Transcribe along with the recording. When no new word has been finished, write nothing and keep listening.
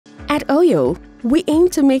At OYO, we aim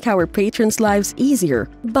to make our patrons' lives easier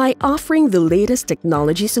by offering the latest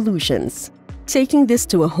technology solutions. Taking this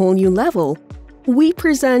to a whole new level, we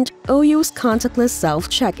present OYO's Contactless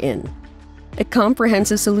Self-Check-In, a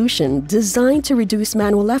comprehensive solution designed to reduce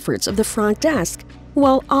manual efforts of the front desk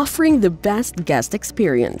while offering the best guest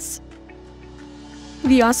experience.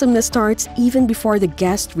 The awesomeness starts even before the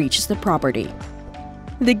guest reaches the property.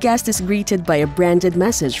 The guest is greeted by a branded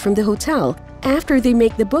message from the hotel after they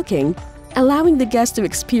make the booking, allowing the guest to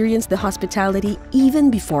experience the hospitality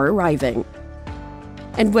even before arriving.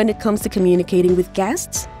 And when it comes to communicating with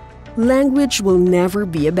guests, language will never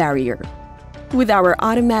be a barrier. With our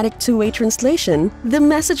automatic two-way translation, the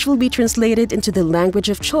message will be translated into the language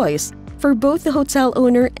of choice for both the hotel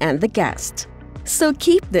owner and the guest. So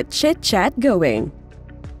keep the chit-chat going.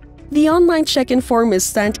 The online check-in form is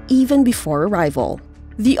sent even before arrival.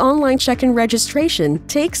 The online check-in registration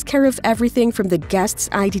takes care of everything from the guest's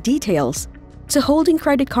ID details to holding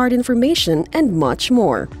credit card information and much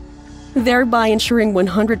more, thereby ensuring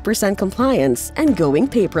 100% compliance and going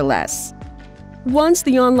paperless. Once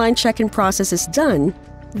the online check-in process is done,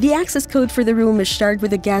 the access code for the room is shared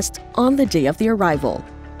with the guest on the day of the arrival.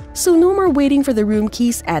 So no more waiting for the room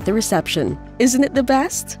keys at the reception. Isn't it the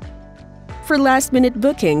best? For last-minute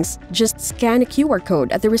bookings, just scan a QR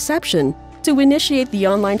code at the reception to initiate the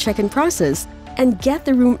online check-in process and get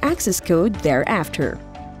the room access code thereafter.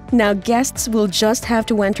 Now guests will just have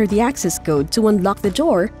to enter the access code to unlock the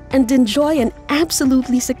door and enjoy an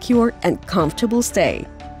absolutely secure and comfortable stay.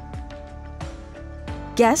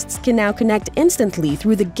 Guests can now connect instantly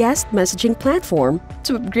through the guest messaging platform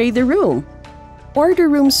to upgrade their room, order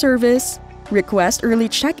room service, request early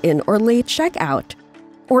check-in or late check-out,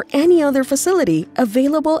 or any other facility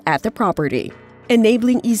available at the property,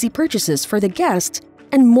 enabling easy purchases for the guest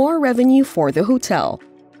and more revenue for the hotel.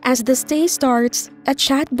 As the stay starts, a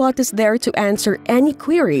chatbot is there to answer any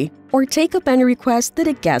query or take up any request that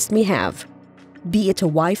a guest may have, be it a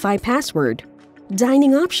Wi-Fi password,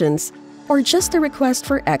 dining options, or just a request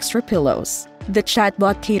for extra pillows. The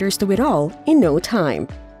chatbot caters to it all in no time.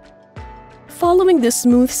 Following this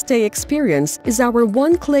smooth stay experience is our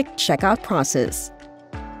one-click checkout process.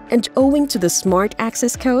 And owing to the smart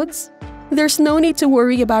access codes, there's no need to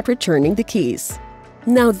worry about returning the keys.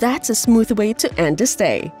 Now that's a smooth way to end a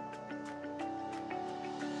stay.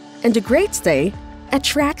 And a great stay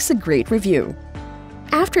attracts a great review.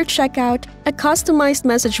 After checkout, a customized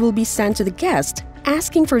message will be sent to the guest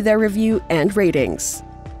asking for their review and ratings.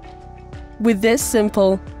 With this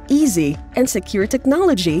simple, easy, and secure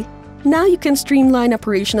technology, now you can streamline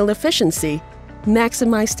operational efficiency,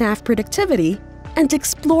 maximize staff productivity, and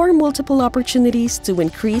explore multiple opportunities to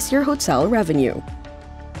increase your hotel revenue.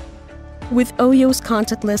 With OYO's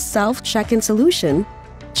contactless self-check-in solution,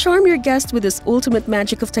 charm your guests with this ultimate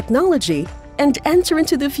magic of technology and enter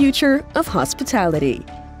into the future of hospitality.